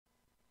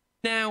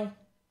Now,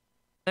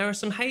 there are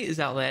some haters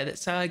out there that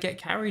say I get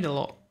carried a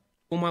lot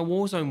for my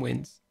Warzone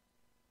wins.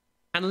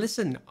 And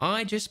listen,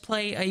 I just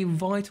play a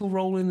vital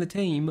role in the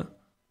team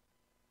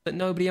that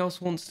nobody else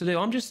wants to do.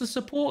 I'm just a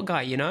support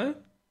guy, you know?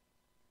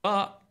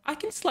 But I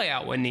can slay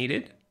out when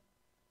needed.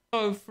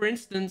 So, for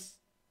instance,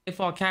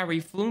 if our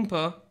carry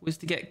Floomper was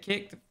to get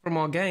kicked from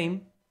our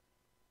game,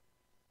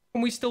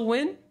 can we still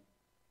win?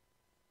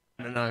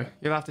 I don't know.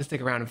 You'll have to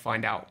stick around and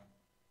find out.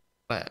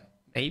 But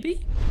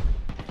maybe?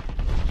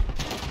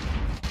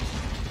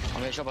 I'm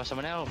getting shot by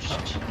someone else.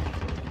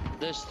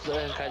 There's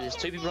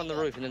 2 people on the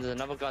roof and then there's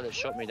another guy that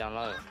shot me down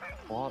low.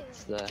 What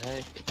the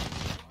heck?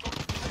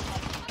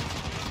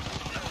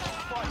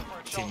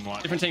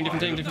 Different team.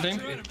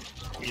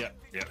 Yeah.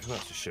 Who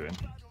else is shooting?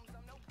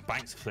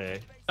 Bank's clear.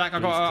 Zach, I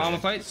got armor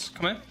plates.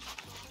 Come here.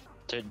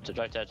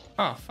 Right dead.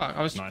 Oh, fuck.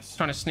 I was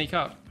trying to sneak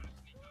up.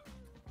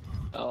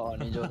 Oh, I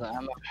need all that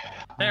ammo.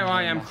 There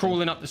I am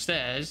crawling up the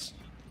stairs.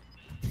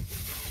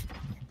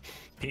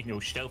 Being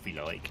all stealthy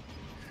like.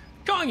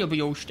 Can't you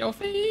be all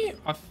stealthy?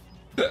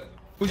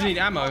 Would you need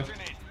ammo?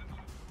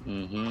 Enemies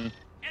in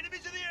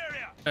the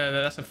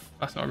area.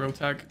 That's not a real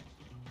tag.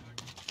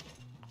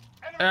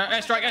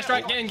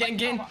 Airstrike,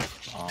 get in.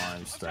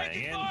 I'm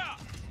staying in.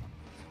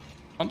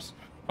 Pumps.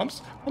 I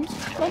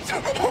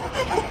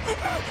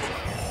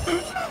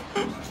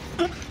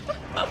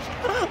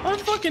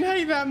fucking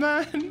hate that,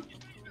 man.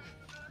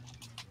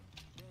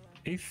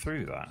 Who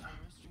threw that?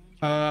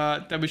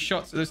 There was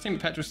shots. There's a team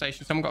at petrol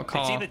station. Someone got a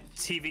car.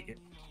 It's either TV.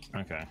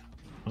 Okay.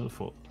 What the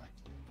fuck?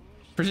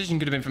 Precision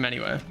could have been from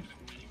anywhere.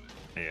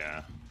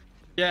 Yeah.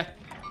 Yeah.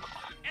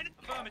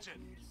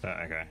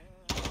 Okay.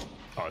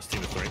 Oh, it's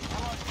team of 3.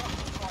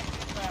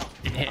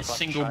 Didn't hit a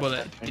single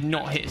bullet. Did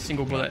not hit a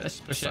single bullet. Let's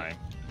push it.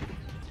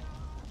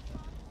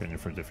 Getting in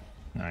for a different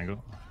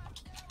angle.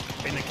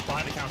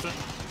 Behind the counter.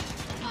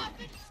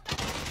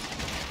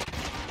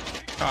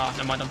 Ah,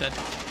 never mind. I'm dead.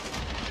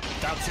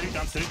 Down two.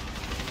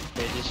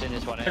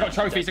 I got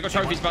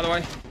trophies. By the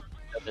way.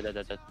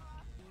 Dead.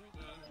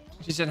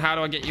 She said, "How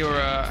do I get your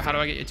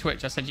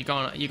Twitch?" I said, "You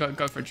got to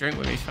go for a drink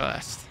with me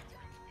first."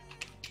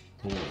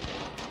 Ooh.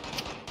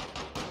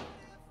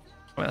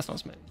 Wait, that's not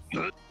Smith.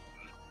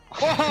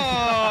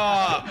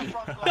 Whoa!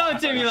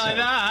 Don't do me like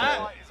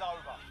that.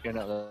 You're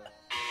not there.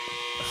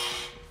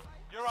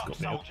 You're up,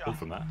 soldier.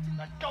 From that.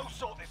 Now go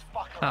sort this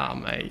fucker Ah,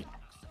 mate.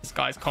 This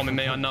guy's calming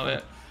me. I know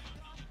it.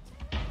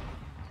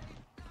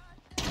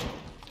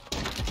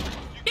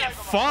 Get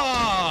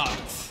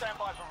fucked! Stand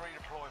by for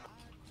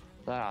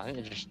redeployment. I think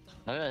it's them.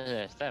 I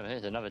think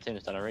there's another team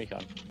that's done a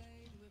recon.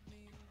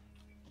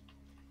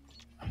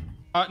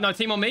 No,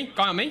 team on me.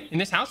 Guy on me. In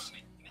this house.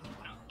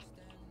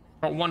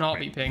 Got 1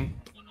 heartbeat ping.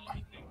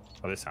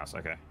 Oh, this house.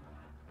 Okay.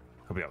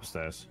 He'll be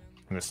upstairs.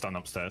 I'm gonna stun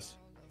upstairs.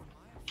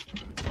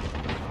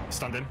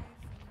 Stunned him.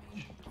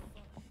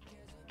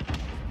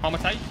 Armor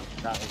tape.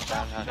 That is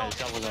down. Okay, there's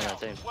doubles on that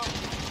team.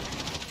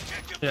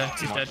 Yeah,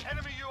 he's dead.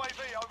 Enemy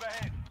UAV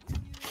overhead.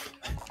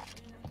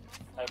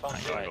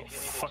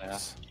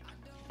 Fucks.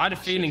 I had a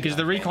feeling because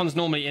the recon's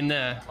normally in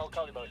there.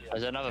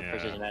 There's another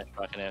precision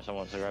airstrike in here if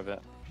someone wants to grab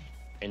it.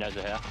 He knows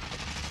we're here.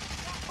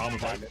 Armor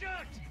plate.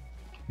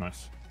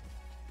 Nice.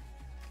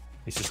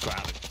 He's just got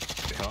out.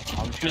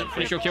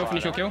 Finish your kill.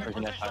 Precision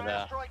airstrike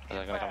there.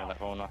 They're gonna come in that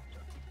corner.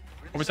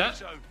 What was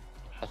that?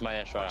 That's my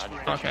airstrike. I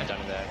just Okay.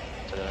 down in there.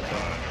 So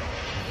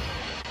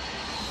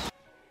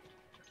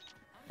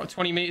About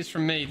 20 meters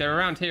from me. They're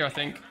around here, I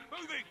think.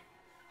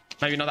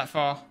 Maybe not that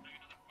far.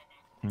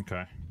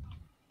 Okay.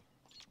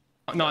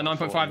 No,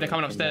 9.5. They're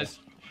coming upstairs.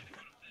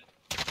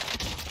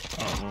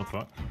 Oh, what the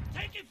fuck?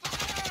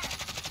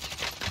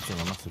 That's a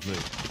massive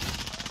loot.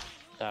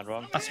 down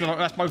one. That's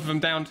both of them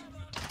downed.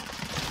 Yeah,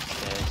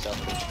 he's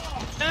selfish.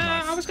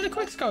 Nice. I was going to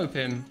quick scope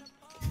him.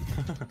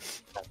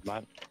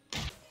 Man.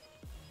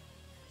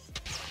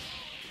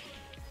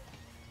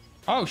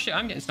 Oh shit,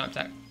 I'm getting sniped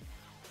at.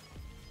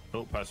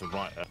 Oh, person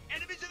right there.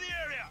 Enemies in the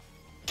area!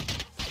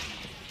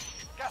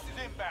 Gas is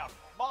inbound.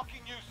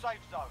 Marking new safe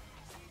zone.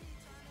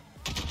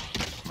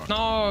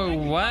 No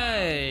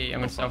way! I'm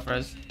going to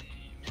self-res.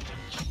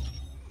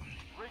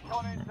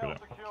 Recon intel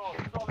secure.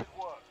 Solid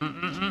work.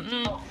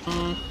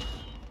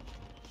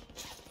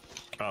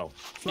 Oh.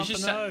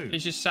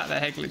 He's just sat there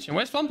head glitching.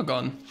 Where's Flumper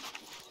gone?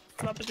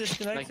 Flumper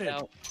disconnected.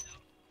 Out.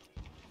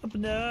 Flumper,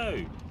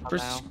 no. We're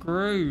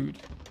screwed.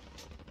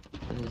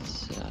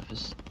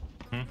 Just,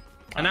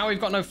 And now we've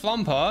got no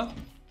Flumper.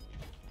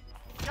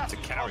 To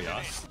carry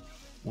us.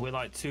 We're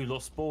like two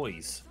lost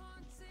boys.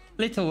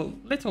 Little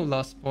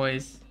lost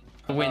boys.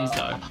 The wins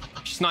though.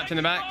 She sniped in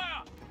the back.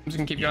 I'm just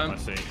gonna keep going. I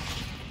see.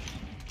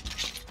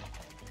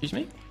 Excuse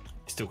me?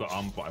 He's still got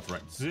armor, but I've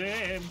wrecked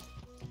him.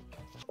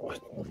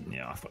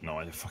 Yeah, I've got no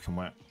idea fucking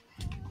where.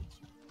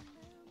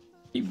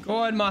 Keep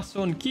going, my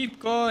son. Keep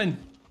going.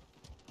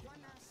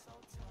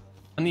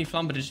 I need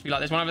Flumper to just be like,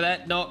 there's one over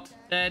there. Knocked.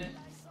 Dead.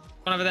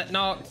 One over there.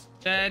 Knocked.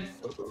 Dead.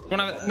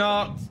 One over there.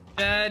 Knocked.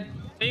 Dead.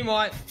 Team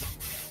white.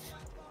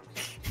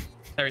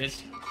 There he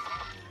is.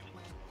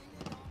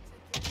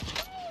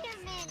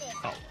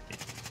 Oh.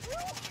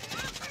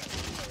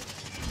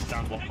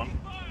 Down one.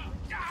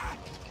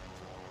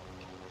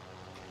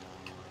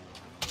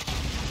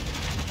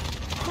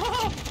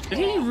 Did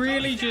he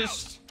really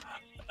just...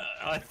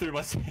 I threw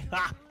my...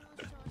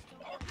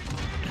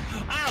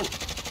 Ow!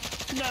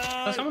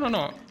 No! Is someone or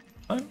not?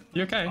 Oh,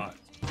 you okay? Ow!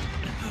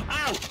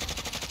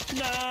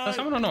 No! Is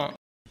someone or not?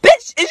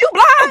 Bitch, is you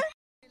blind?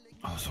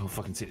 Oh, so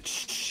fucking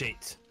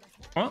shit.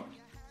 What?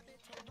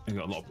 We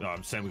got a lot.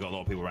 I'm saying we got a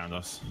lot of people around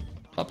us.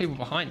 A lot of people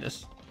behind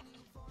us.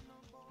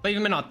 Leave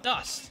them in our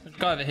dust. Let's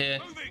go over here.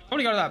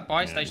 Probably go to that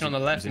buy station on the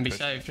left and be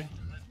safe.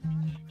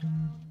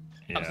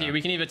 Yeah. Up to you.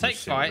 We can either take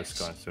fights.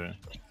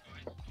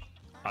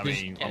 I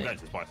mean, I'm going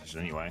to the buy station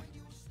anyway.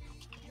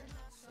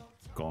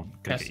 Go on.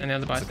 Go Yes, any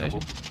other buy station.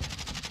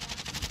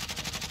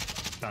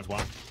 Down to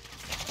one.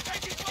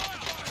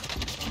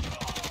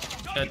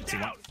 Good.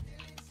 Team wipe.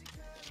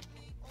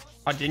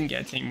 I didn't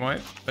get a team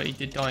wipe, but he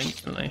did die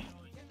instantly.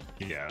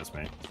 Yeah, that's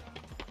me.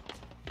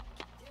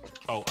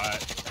 Oh,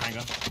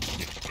 hanger.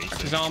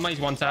 His armor, he's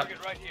one tap.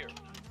 Target right here.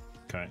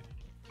 Okay.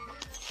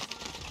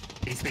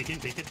 He's speaking.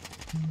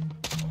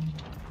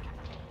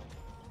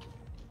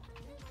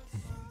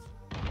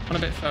 One a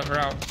bit further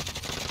out.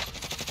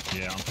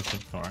 Yeah, I'm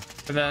pushing. Alright.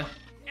 Over there.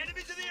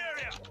 Enemies in the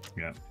area.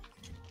 Yeah.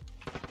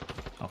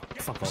 Oh,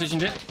 fuck off.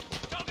 Positioned it.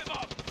 Target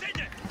mark. Send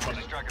it.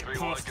 Striker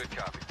 3-1, good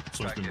copy.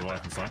 Someone's been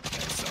right inside. Yeah,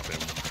 it's up here.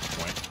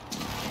 Wait.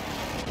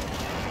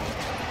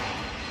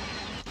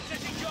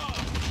 Setting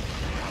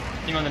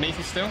guard. Team underneath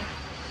is still.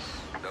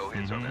 No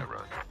hits on that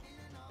run.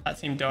 That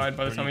team died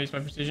by the time I used my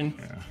precision.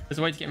 Yeah. There's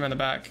a way to get him around the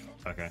back.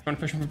 Okay. You want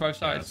to push him from both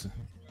sides?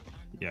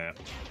 Yeah.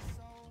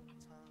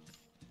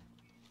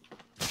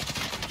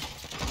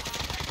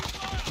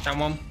 Down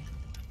one.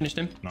 Finished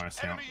him. Nice.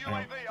 Hang on. Enemy Hang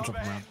on. UAV I'm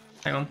dropping around.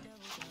 Hang on.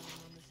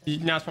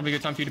 Now's probably a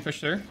good time for you to push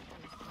through.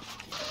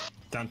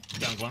 Down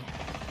one.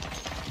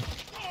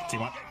 Team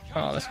one.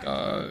 Oh, let's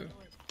go.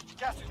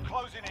 Gas is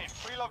closing in.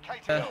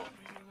 Relocating.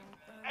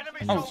 Enemy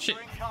Oh, soldier shit.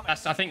 incoming.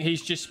 I think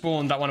he's just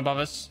spawned that one above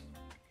us.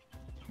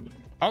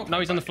 Oh, no,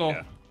 he's on the floor.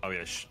 Yeah. Oh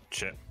yeah.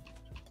 Shit.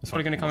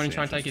 Probably going to come in and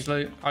try and take his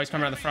loot. Oh, he's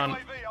coming around the front.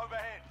 UAV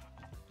overhead.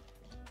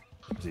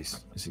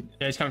 Is he?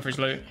 Yeah, he's coming for his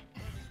loot.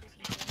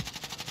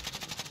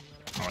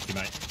 Oh, lucky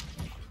mate.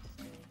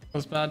 That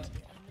was bad.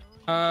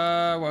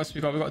 What else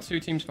we got? We've got two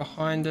teams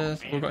behind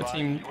us. We've got a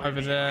team over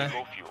there.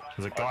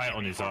 There's a guy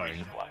on his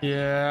own.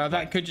 Yeah,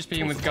 that could just be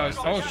him with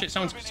ghosts. Oh shit,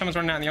 someone's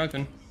running out in the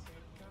open.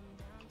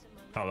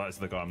 Oh, that's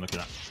the guy I'm looking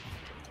at.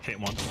 Hit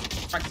him once.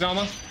 Cracked his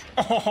armor.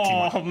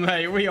 Oh,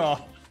 mate, we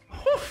are.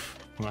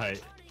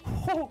 Mate.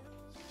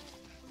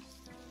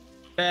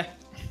 There.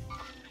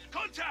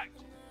 Contact.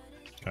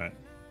 Okay.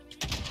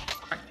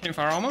 Cracked him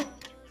for armor.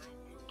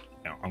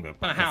 Yeah, I'm good.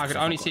 I don't know how I could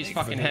only see his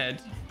fucking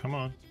head. Come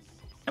on.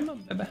 Come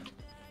on, baby.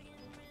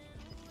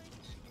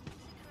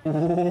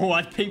 Oh,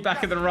 I'd peek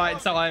back at the right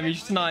time. He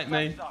sniped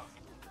me.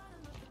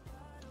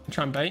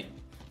 Try and bait.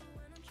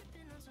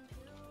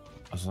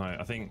 I don't know.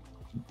 I think.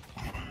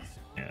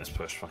 Yeah, let's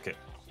push. Fuck it.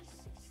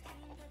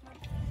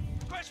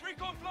 Quest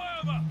recon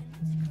flyover.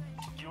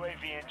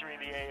 UAV entering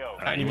the AO.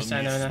 I don't even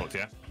say no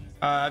there.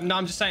 Yeah. No,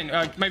 I'm just saying,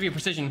 maybe a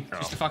precision,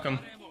 just to fuck him.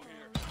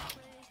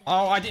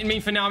 Oh, I didn't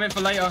mean for now, I meant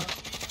for later.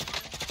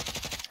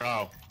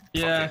 Oh.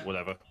 Yeah. Fuck it,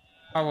 whatever.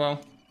 Oh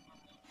well.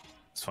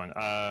 It's fine.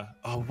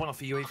 Oh, one off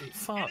the UAV.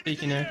 Fuck.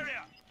 Speaking here.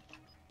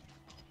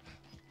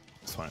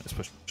 It's fine. Let's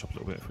push up a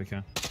little bit if we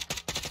can.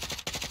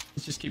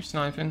 Let's just keep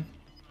sniping.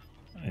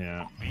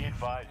 Yeah. Be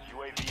advised,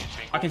 UAV is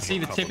being I can see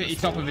the tippity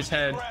top of his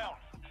head.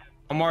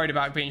 I'm worried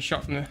about being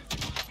shot from the...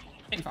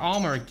 Hitting for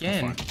armor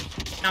again.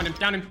 Down him,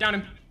 down him, down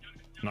him.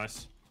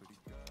 Nice.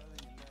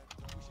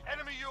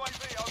 Enemy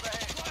UAV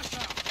overhead.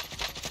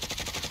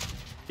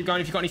 Keep going,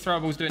 if you've got any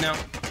throwables, do it now.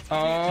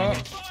 Oh.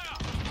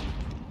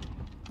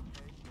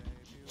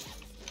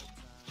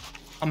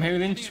 I'm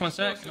healing, just 1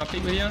 sec. I'll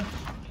keep with you.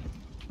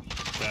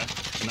 There.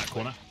 In that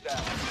corner.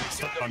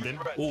 Stunned in.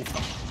 Oh,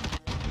 fuck.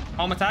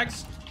 Armor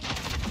tags.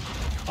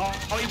 Oh,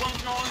 he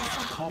wasn't on.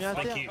 Fuck off.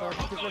 Thank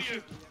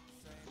you.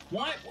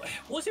 Why?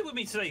 What's it with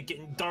me today?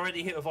 Getting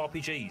directly hit with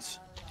RPGs.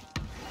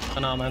 I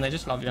know, man, they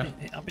just love you.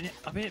 I've been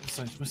hit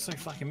with so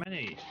fucking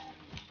many.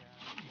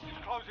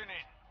 Closing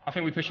in. I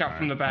think we push out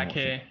from the back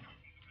here.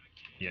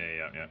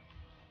 Yeah.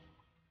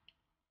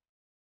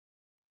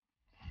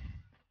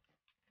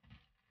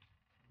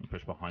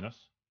 Push behind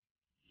us.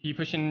 You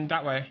pushing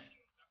that way?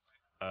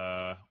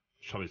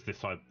 Trouble is this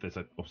side. There's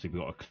obviously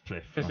we've got a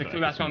cliff.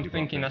 That's what I'm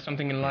thinking. That's what I'm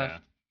thinking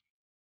left.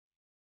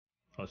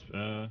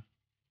 Yeah.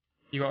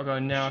 You gotta go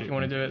now if you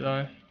want to do it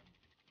though.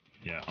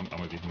 Yeah, I'm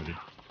with you.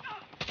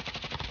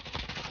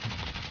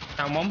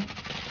 Down one.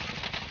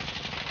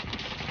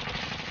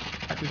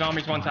 Back his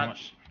army's one tap.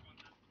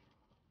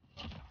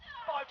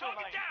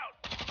 Target down.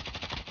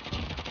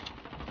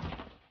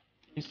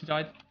 Needs to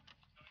die.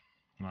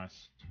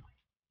 Nice.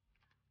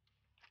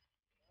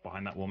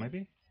 Behind that wall,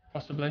 maybe?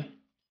 Possibly.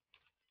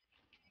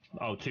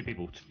 Oh, 2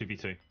 people.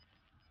 2v2.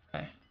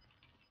 Okay.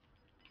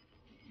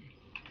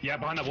 Yeah,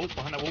 behind that wall.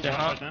 Yeah,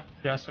 Behind now.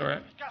 yeah, I saw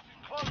it. Gas is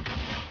closing. The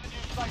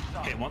new safe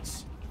zone. Hit him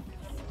once.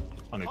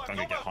 I'm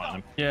gonna get high on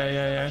him.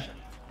 Yeah.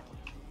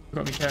 We've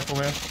got to be careful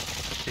here.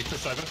 He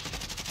pushed over.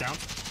 Down.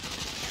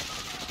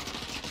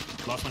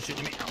 Last one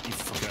shooting at me. Ow, you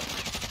fucker.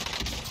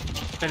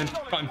 Spin him.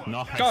 Got him.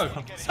 Nice. Go.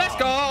 Let's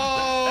go.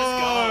 Let's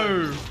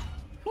go.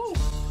 Woo.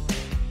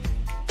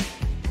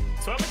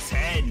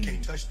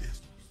 12-10. Touch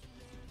this.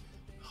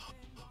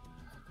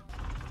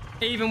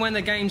 Even when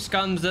the game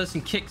scuns us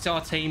and kicks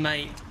our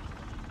teammate.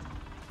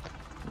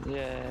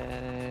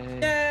 Yay.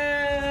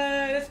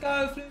 Yay! Let's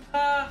go,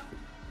 Fluka!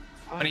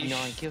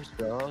 29 kills,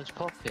 bro. It's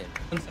popping.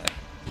 One sec.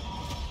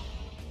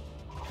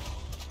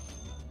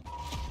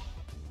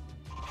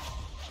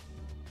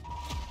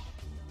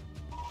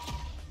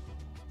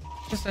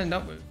 Just end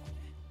up with.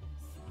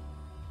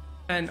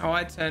 And oh, I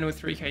had 10 with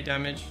 3k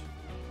damage.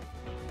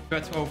 You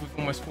had 12 with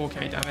almost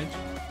 4k damage.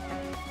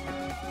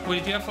 Well,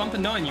 did you have Flump at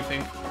 9, you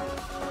think?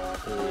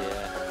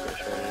 Yeah.